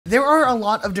There are a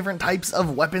lot of different types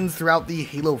of weapons throughout the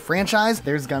Halo franchise.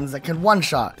 There's guns that can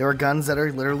one-shot, there are guns that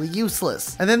are literally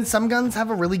useless, and then some guns have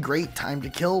a really great time to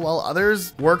kill, while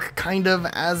others work kind of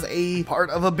as a part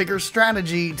of a bigger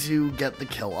strategy to get the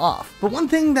kill off. But one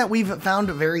thing that we've found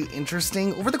very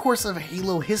interesting, over the course of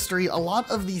Halo history, a lot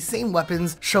of these same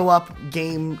weapons show up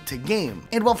game to game.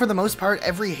 And while for the most part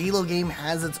every Halo game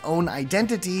has its own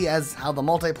identity as how the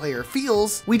multiplayer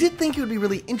feels, we did think it would be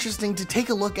really interesting to take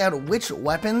a look at which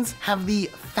weapons have the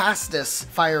fastest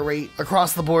fire rate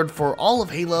across the board for all of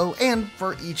Halo and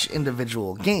for each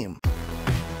individual game.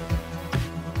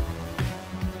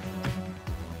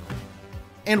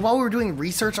 And while we were doing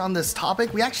research on this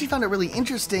topic, we actually found it really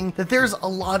interesting that there's a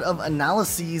lot of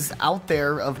analyses out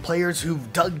there of players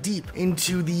who've dug deep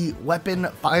into the weapon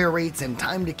fire rates and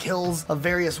time to kills of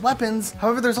various weapons.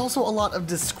 However, there's also a lot of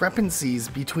discrepancies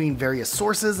between various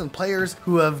sources and players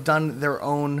who have done their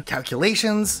own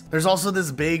calculations. There's also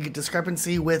this big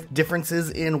discrepancy with differences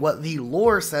in what the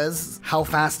lore says, how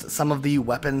fast some of the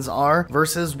weapons are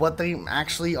versus what they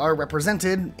actually are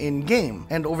represented in game.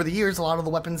 And over the years, a lot of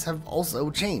the weapons have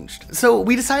also changed. So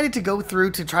we decided to go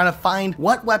through to try to find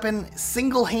what weapon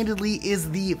single-handedly is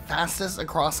the fastest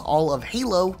across all of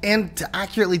Halo, and to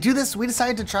accurately do this, we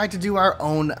decided to try to do our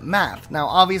own math. Now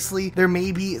obviously there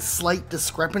may be slight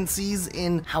discrepancies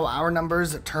in how our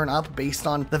numbers turn up based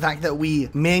on the fact that we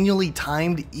manually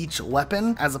timed each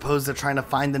weapon as opposed to trying to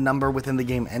find the number within the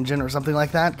game engine or something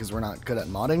like that, because we're not good at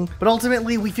modding. But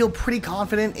ultimately we feel pretty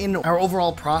confident in our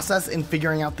overall process in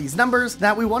figuring out these numbers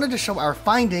that we wanted to show our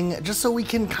finding just so we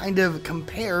can kind of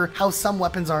compare how some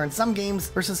weapons are in some games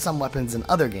versus some weapons in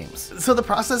other games. So the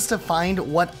process to find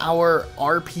what our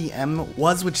RPM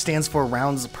was, which stands for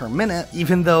rounds per minute,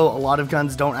 even though a lot of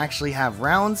guns don't actually have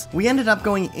rounds, we ended up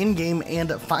going in-game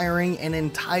and firing an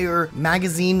entire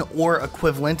magazine or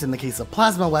equivalent in the case of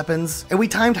plasma weapons, and we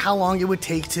timed how long it would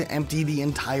take to empty the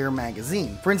entire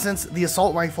magazine. For instance, the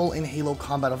assault rifle in Halo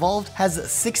Combat Evolved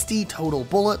has 60 total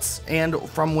bullets, and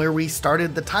from where we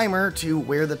started the timer to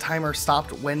where the timer stopped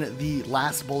when the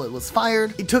last bullet was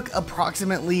fired, it took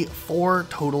approximately 4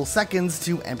 total seconds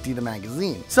to empty the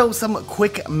magazine. So some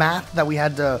quick math that we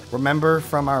had to remember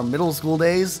from our middle school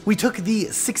days, we took the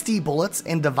 60 bullets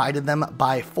and divided them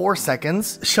by 4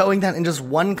 seconds, showing that in just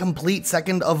 1 complete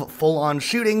second of full-on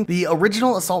shooting, the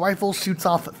original assault rifle shoots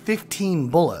off 15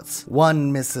 bullets.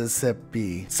 1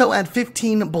 Mississippi. So at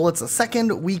 15 bullets a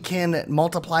second, we can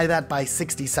multiply that by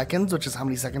 60 seconds, which is how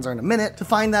many seconds are in a minute, to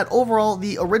find that overall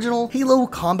the original Halo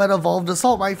Combat Evolved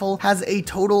assault rifle has a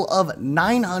total of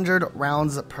 900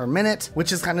 rounds per minute,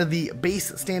 which is kind of the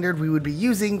base standard we would be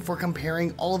using for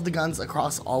comparing all of the guns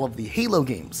across all of the Halo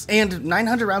games. And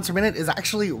 900 rounds per minute is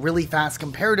actually really fast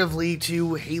comparatively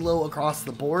to Halo across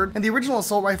the board, and the original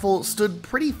assault rifle stood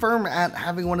pretty firm at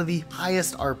having one of the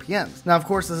highest RPMs. Now of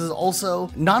course this is also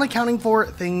not accounting for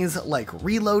things like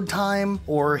reload time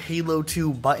or Halo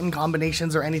 2 button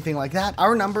combinations or anything like that.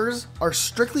 Our numbers are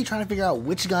strictly trying to figure out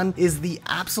which gun is the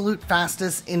absolute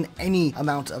fastest in any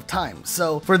amount of time.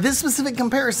 So for this specific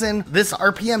comparison, this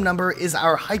RPM number is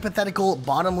our hypothetical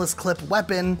bottomless clip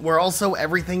weapon, where also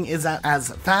everything is at as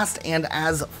fast and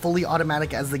as fully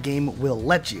automatic as the game will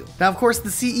let you. Now of course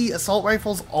the CE assault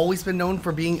rifle's always been known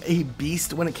for being a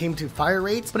beast when it came to fire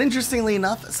rates, but interestingly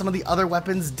enough, some of the other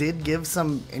weapons did give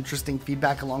some interesting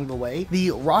feedback along the way.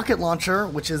 The rocket launcher,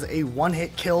 which is a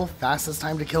one-hit kill, fastest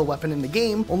time to kill weapon in the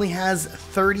game, only has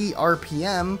 30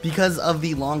 RPM because of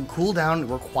the long cooldown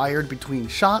required between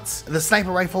shots. The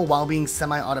sniper rifle, while being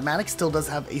semi-automatic, still does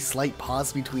have a slight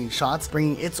pause between shots,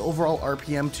 bringing its overall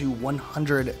RPM to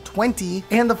 120.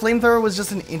 And the flamethrower was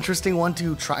just an interesting one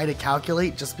to try to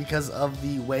calculate just because of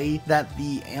the way that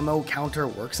the ammo counter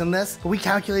works in this. But we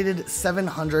calculated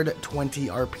 720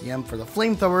 RPM for the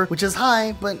flamethrower, which is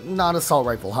high, but not assault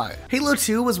rifle high. Halo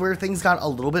 2 was where things got a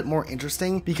little bit more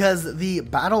interesting because the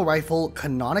battle rifle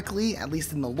canonically, at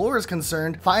least in the lore is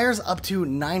concerned, fires up to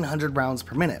 900 rounds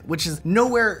per minute, which is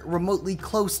nowhere remotely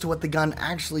close to what the gun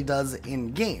actually does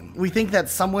in game. We think that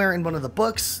somewhere in one of the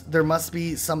books, there must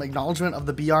be some acknowledgement of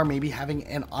the BR maybe having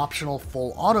an optional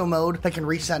full auto mode that can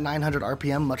reach that 900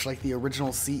 RPM, much like the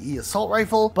original CE assault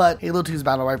rifle, but Halo 2's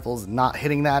battle rifle is not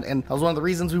hitting that, and that was one of the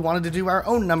reasons we wanted to do our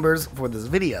own numbers for this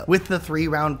video. With the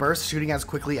 3-round burst shooting as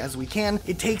quickly as we can,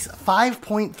 it takes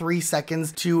 5.3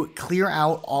 seconds to clear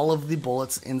out all of the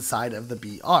bullets inside of the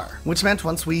BR, which meant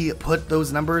once we we put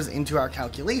those numbers into our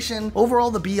calculation,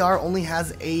 overall the BR only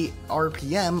has a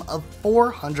RPM of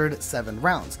 407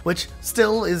 rounds, which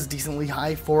still is decently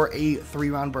high for a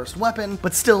 3-round burst weapon,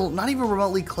 but still not even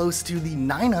remotely close to the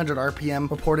 900 RPM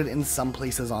reported in some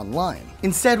places online.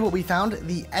 Instead, what we found,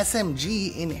 the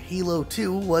SMG in Halo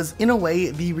 2 was in a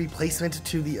way the replacement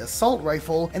to the assault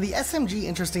rifle, and the SMG,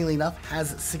 interestingly enough, has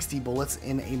 60 bullets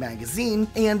in a magazine,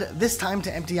 and this time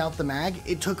to empty out the mag,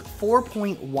 it took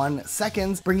 4.1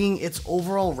 seconds, bringing its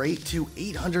overall rate to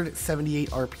 878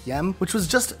 RPM, which was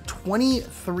just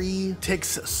 23 ticks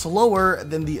slower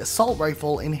than the assault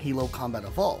rifle in Halo Combat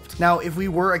Evolved. Now, if we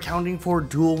were accounting for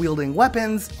dual wielding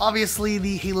weapons, obviously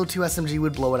the Halo 2 SMG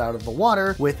would blow it out of the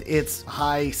water with its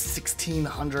high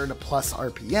 1600 plus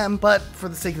RPM, but for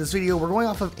the sake of this video, we're going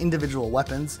off of individual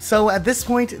weapons. So at this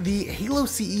point, the Halo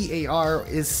CE AR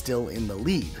is still in the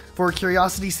lead. For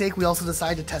curiosity's sake, we also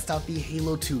decided to test out the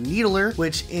Halo 2 Needler,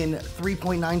 which in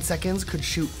 3.9 seconds could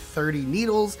shoot 30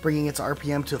 needles, bringing its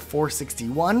RPM to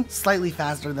 461, slightly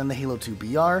faster than the Halo 2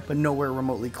 BR, but nowhere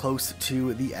remotely close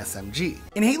to the SMG.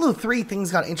 In Halo 3,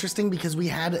 things got interesting because we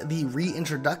had the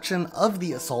reintroduction of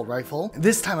the assault rifle.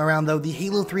 This time around though, the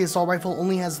Halo 3 assault rifle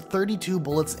only has 32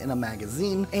 bullets in a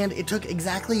magazine, and it took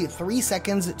exactly 3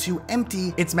 seconds to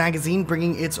empty its magazine,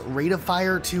 bringing its rate of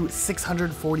fire to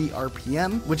 640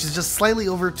 RPM, which is just slightly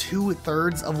over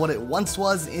 2/3 of what it once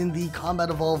was in the Combat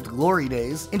Evolved glory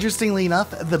days. Interestingly enough,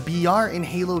 the BR in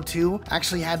Halo 2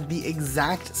 actually had the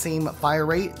exact same fire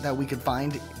rate that we could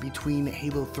find between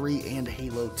Halo 3 and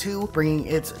Halo 2, bringing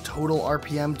its total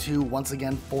RPM to, once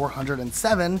again,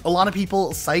 407. A lot of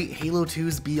people cite Halo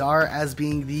 2's BR as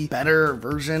being the better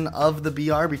version of the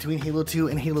BR between Halo 2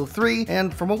 and Halo 3,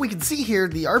 and from what we can see here,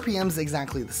 the RPM's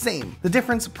exactly the same. The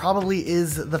difference probably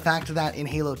is the fact that in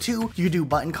Halo 2, you could do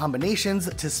button combinations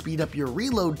to speed up your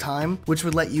reload time, which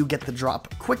would let you get the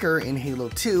drop quicker in Halo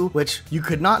 2, which you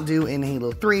could not do in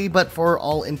Halo 3, but for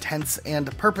all intents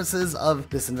and purposes of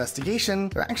this investigation,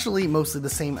 they're actually mostly the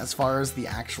same as far as the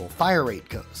actual fire rate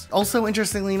goes. Also,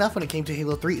 interestingly enough, when it came to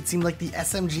Halo 3, it seemed like the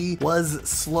SMG was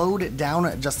slowed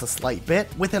down just a slight bit,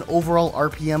 with an overall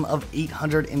RPM of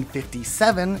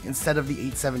 857 instead of the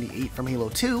 878 from Halo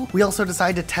 2. We also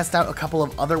decided to test out a couple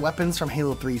of other weapons from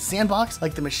Halo 3's sandbox,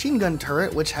 like the machine gun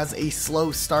turret, which has a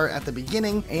slow start at the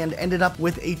beginning and ended up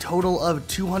with a total of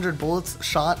 200 bullets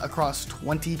shot across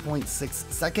 20.6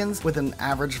 seconds with an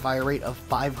average fire rate of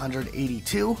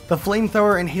 582. The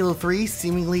flamethrower in Halo 3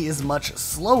 seemingly is much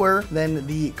slower than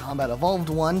the Combat Evolved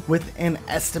one, with an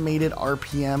estimated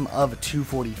RPM of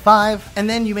 245. And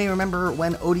then you may remember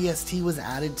when ODST was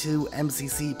added to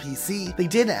MCC PC, they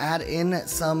did add in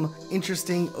some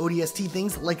interesting ODST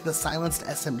things like the silenced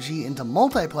SMG into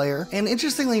multiplayer, and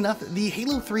interestingly enough, the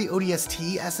Halo 3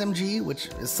 ODST SMG, which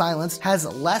is silenced, has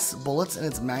less bullets in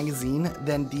its magazine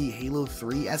than the Halo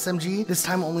 3 SMG, this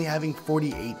time only having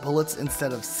 48 bullets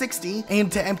instead of 60,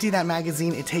 and to empty that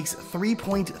magazine it takes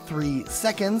 3.3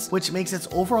 seconds, which makes its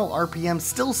overall RPM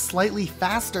still slightly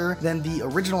faster than the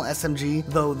original SMG,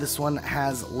 though this one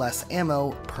has less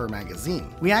ammo per magazine.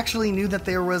 We actually knew that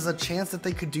there was a chance that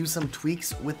they could do some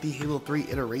tweaks with the Halo 3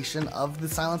 iteration of the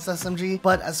silenced SMG,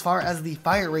 but as far as the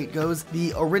fire rate goes,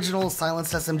 the original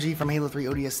silenced SMG from Halo 3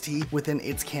 ODST within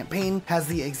its campaign has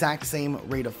the exact same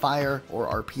rate of fire, or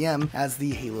RPM, as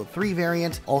the Halo 3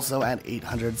 variant, also at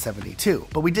 872,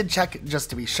 but we did check just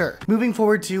to be sure. Moving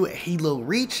forward to Halo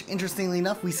Reach, interestingly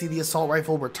enough, we see the assault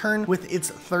rifle return with its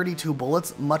 32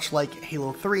 bullets, much like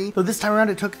Halo 3, though this time around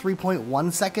it took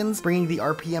 3.1 seconds, bringing the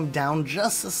RPM down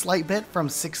just a slight bit from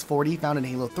 640 found in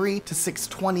Halo 3 to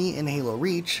 620 in Halo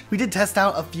Reach. We did test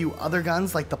out a few other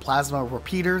guns like the plasma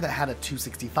repeater that had a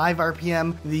 265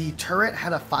 RPM, the turret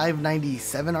had a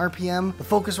 597 RPM, the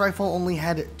focus rifle only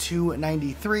had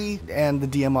 293, and the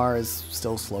DMR is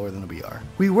still slower than a BR.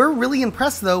 We were really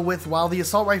impressed though with, while the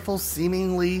assault rifle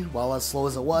seemingly, while as slow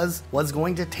as it was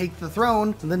going to take the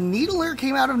throne, the Needler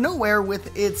came out of nowhere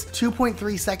with its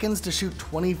 2.3 seconds to shoot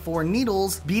 24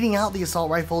 needles, beating out the assault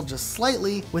rifle just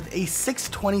slightly with a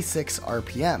 626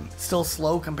 RPM. Still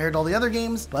slow compared to all the other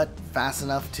games, but fast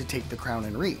enough to take the crown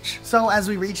in Reach. So as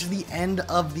we reach the end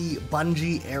of the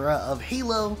Bungie era of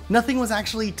Halo, nothing was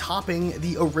actually topping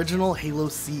the original Halo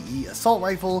CE assault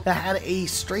rifle that had a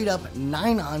straight up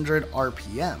 900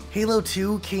 RPM. Halo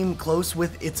 2 came close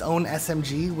with its own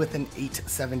SMG with an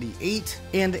 878,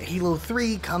 and Halo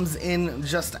 3 comes in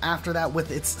just after that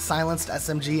with its silenced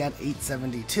SMG at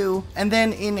 872, and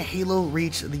then in Halo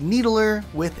Reach, the Needler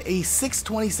with a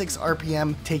 626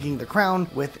 RPM taking the crown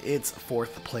with its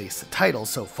 4th place title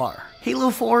so far.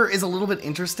 Halo 4 is a little bit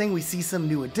interesting. We see some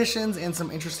new additions and some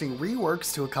interesting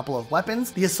reworks to a couple of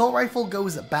weapons. The assault rifle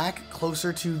goes back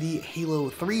closer to the Halo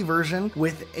 3 version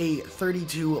with a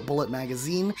 32 bullet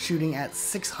magazine shooting at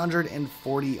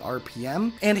 640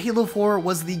 RPM. And Halo 4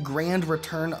 was the grand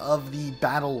return of the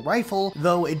battle rifle,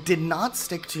 though it did not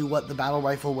stick to what the battle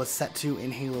rifle was set to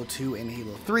in Halo 2 and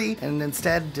Halo 3, and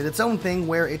instead did its own thing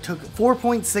where it took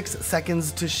 4.6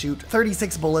 seconds to shoot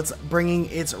 36 bullets, bringing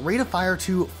its rate of fire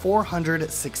to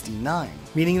 469.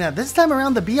 Meaning that this time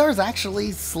around the BR is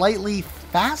actually slightly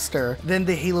faster than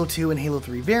the Halo 2 and Halo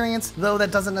 3 variants, though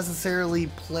that doesn't necessarily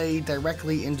play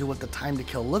directly into what the time to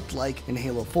kill looked like in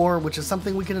Halo 4, which is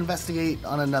something we can investigate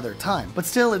on another time. But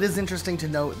still, it is interesting to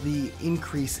note the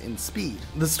increase in speed.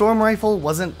 The Storm Rifle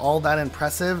wasn't all that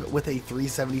impressive with a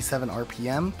 377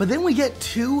 RPM, but then we get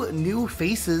two new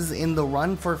faces in the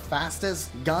run for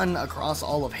fastest gun across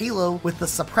all of Halo, with the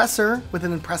Suppressor with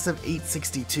an impressive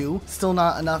 862, still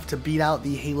not enough to beat out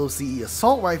the Halo CE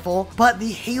Assault Rifle, but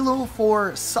the Halo 4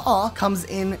 Saw comes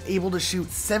in able to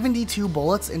shoot 72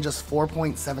 bullets in just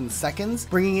 4.7 seconds,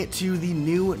 bringing it to the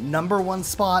new #1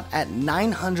 spot at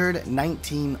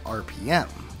 919 RPM.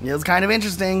 It was kind of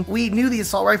interesting. We knew the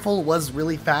assault rifle was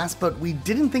really fast, but we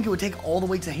didn't think it would take all the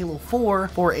way to Halo 4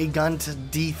 for a gun to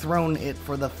dethrone it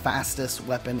for the fastest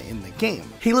weapon in the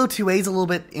game. Halo 2A is a little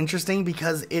bit interesting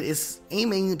because it is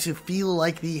aiming to feel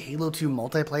like the Halo 2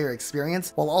 multiplayer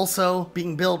experience, while also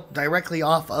being built directly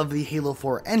off of the Halo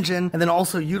 4 engine, and then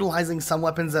also utilizing some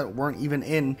weapons that weren't even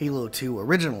in Halo 2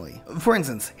 originally. For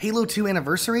instance, Halo 2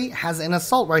 Anniversary has an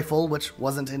assault rifle, which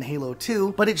wasn't in Halo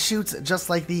 2, but it shoots just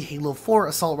like the Halo 4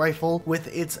 assault rifle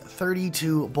with its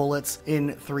 32 bullets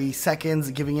in 3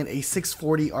 seconds, giving it a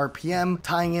 640 RPM,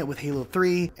 tying it with Halo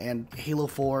 3 and Halo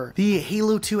 4. The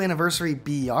Halo 2 Anniversary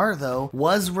BR, though,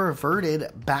 was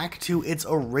reverted back to its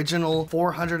original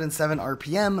 407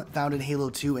 RPM found in Halo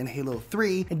 2 and Halo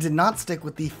 3, and did not stick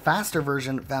with the faster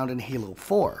version found in Halo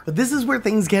 4. But this is where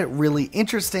things get really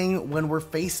interesting when we're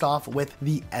faced off with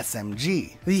the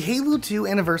SMG. The Halo 2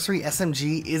 Anniversary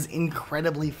SMG is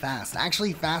incredibly fast,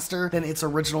 actually faster than its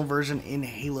original version in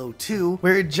Halo 2,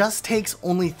 where it just takes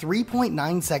only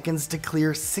 3.9 seconds to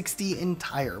clear 60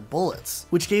 entire bullets,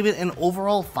 which gave it an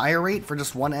overall fire rate for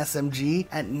just one SMG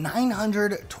at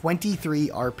 923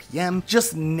 RPM,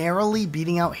 just narrowly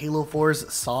beating out Halo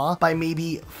 4's Saw by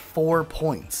maybe 4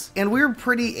 points. And we were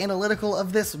pretty analytical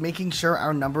of this, making sure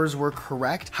our numbers were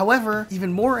correct. However,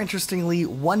 even more interestingly,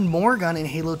 one more gun in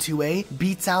Halo 2A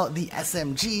beats out the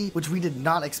SMG, which we did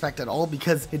not expect at all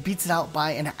because it beats it out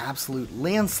by an absolute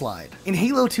landslide. In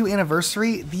Halo 2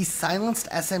 Anniversary, the silenced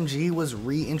SMG was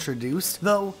reintroduced,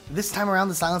 though this time around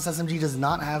the silenced SMG does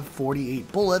not have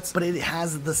 48 bullets, but it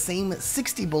has the same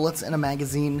 60 bullets in a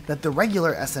magazine that the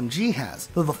regular SMG has,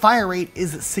 though the fire rate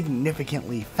is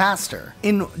significantly faster.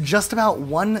 In just about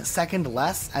 1 second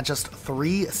less, at just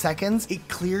 3 seconds, it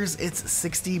clears its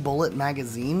 60 bullet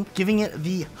magazine, giving it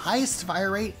the highest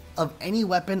fire rate of any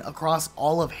weapon across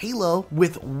all of Halo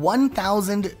with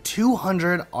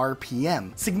 1,200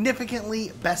 RPM,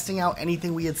 significantly besting out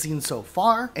anything we had seen so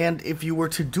far. And if you were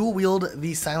to dual wield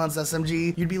the silenced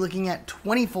SMG, you'd be looking at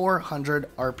 2,400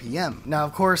 RPM. Now,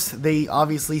 of course, they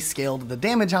obviously scaled the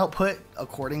damage output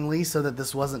accordingly so that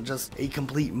this wasn't just a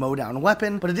complete mowdown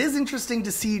weapon, but it is interesting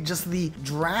to see just the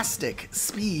drastic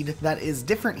speed that is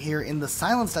different here in the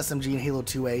silenced SMG in Halo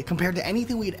 2A compared to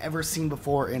anything we had ever seen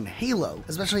before in Halo,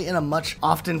 especially in a much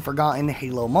often forgotten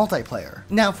Halo multiplayer.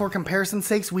 Now, for comparison's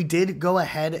sakes, we did go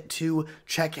ahead to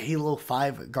check Halo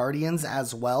 5 Guardians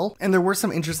as well, and there were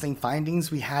some interesting findings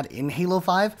we had in Halo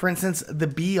 5. For instance, the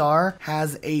BR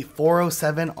has a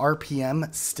 407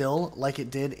 RPM still, like it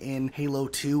did in Halo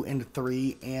 2 and 3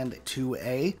 and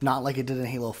 2A, not like it did in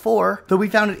Halo 4, though we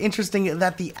found it interesting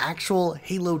that the actual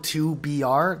Halo 2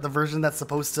 BR, the version that's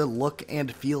supposed to look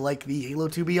and feel like the Halo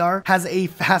 2 BR, has a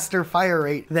faster fire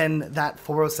rate than that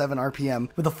 407 RPM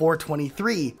with a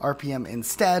 423 RPM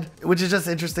instead, which is just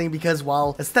interesting because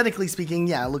while aesthetically speaking,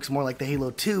 yeah, it looks more like the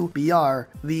Halo 2 BR,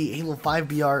 the Halo 5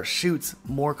 BR shoots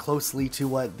more closely to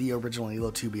what the original Halo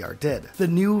 2 BR did. The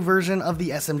new version of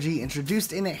the SMG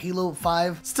introduced in Halo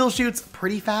 5 still shoots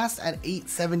pretty fast at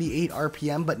 878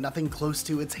 RPM, but nothing close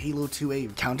to its Halo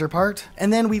 2A counterpart.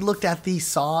 And then we looked at the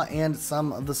Saw and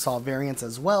some of the Saw variants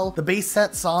as well. The base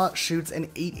set Saw shoots an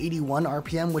 881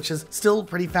 RPM, which is still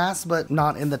pretty fast, but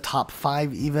not in the top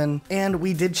 5 even. And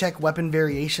we did check weapon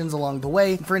variations along the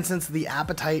way. For instance, the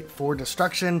Appetite for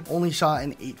Destruction only shot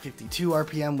an 852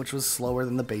 RPM, which was slower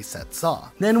than the base set saw.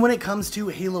 Then when it comes to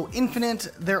Halo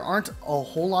Infinite, there aren't a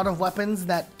whole lot of weapons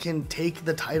that can take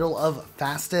the title of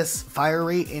fastest fire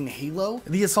rate in Halo.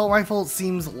 The assault rifle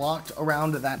seems locked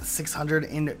around that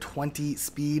 620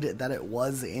 speed that it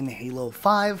was in Halo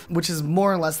 5, which is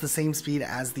more or less the same speed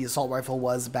as the assault rifle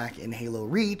was back in Halo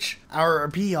Reach. Our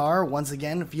PR once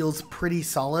again feels pretty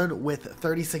solid with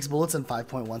 36 bullets in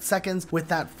 5.1 seconds, with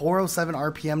that 407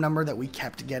 RPM number that we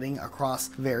kept getting across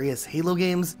various Halo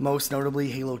games, most notably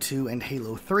Halo 2 and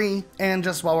Halo 3. And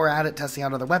just while we're at it testing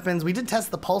out other weapons, we did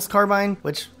test the Pulse Carbine,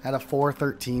 which had a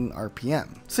 413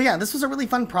 RPM. So yeah, this was a really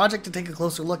fun project to take a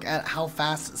closer look at how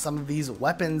fast some of these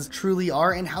weapons truly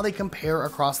are and how they compare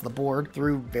across the board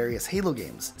through various Halo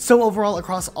games. So overall,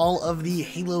 across all of the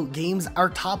Halo games, our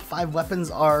top 5 weapons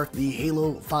are the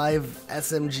Halo 5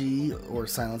 SMG or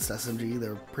silenced SMG.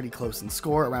 They're pretty close in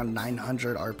score, around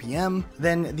 900 RPM.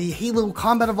 Then the Halo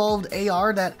Combat Evolved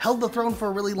AR that held the throne for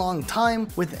a really long time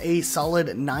with a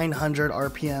solid 900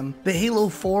 RPM. The Halo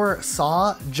 4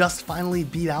 SAW just finally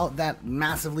beat out that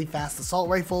massively fast assault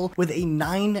rifle with a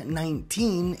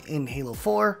 919 in Halo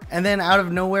 4. And then out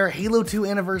of nowhere, Halo 2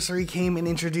 Anniversary came and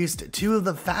introduced 2 of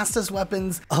the fastest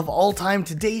weapons of all time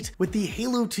to date, with the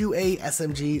Halo 2A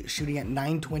SMG shooting at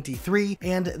 923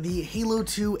 and the Halo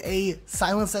 2A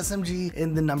silenced SMG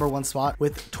in the #1 spot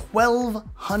with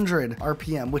 1200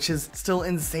 RPM, which is still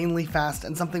insanely fast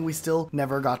and something we still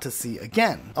never got to see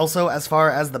again. Also, as far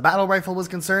as the battle rifle was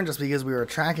concerned, just because we were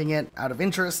tracking it out of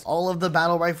interest, all of the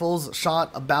battle rifles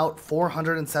shot about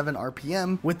 407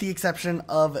 RPM, with the exception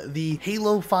of the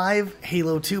Halo 5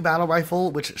 Halo 2 battle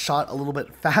rifle, which shot a little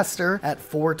bit faster at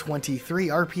 423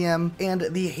 RPM, and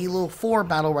the Halo 4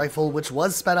 battle rifle, which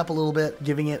was sped up a little bit,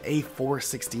 giving it a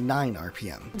 469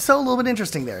 RPM. So a little bit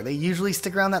interesting there. They usually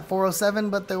stick around that 407,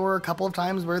 but there were a couple of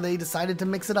times where they decided to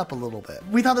mix it up a little bit.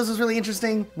 We thought this was really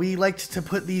interesting. We liked to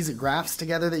put these graphs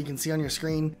together that you can see on your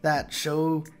screen that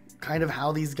show kind of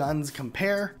how these guns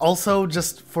compare. Also,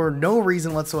 just for no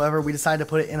reason whatsoever, we decided to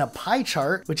put it in a pie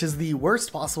chart, which is the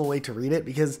worst possible way to read it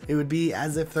because it would be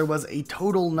as if there was a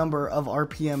total number of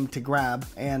RPM to grab,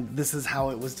 and this is how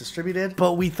it was distributed.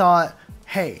 But we thought,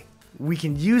 hey, we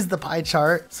can use the pie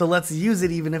chart, so let's use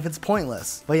it even if it's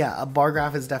pointless. But yeah, a bar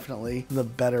graph is definitely the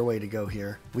better way to go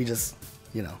here. We just,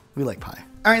 you know, we like pie.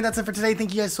 Alright, that's it for today.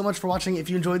 Thank you guys so much for watching. If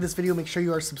you enjoyed this video, make sure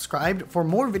you are subscribed for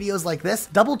more videos like this.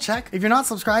 Double check. If you're not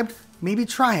subscribed, maybe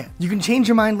try it. You can change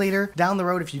your mind later down the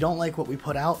road if you don't like what we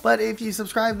put out. But if you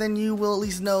subscribe, then you will at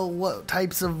least know what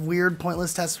types of weird,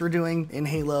 pointless tests we're doing in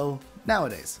Halo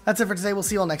nowadays. That's it for today. We'll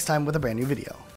see you all next time with a brand new video.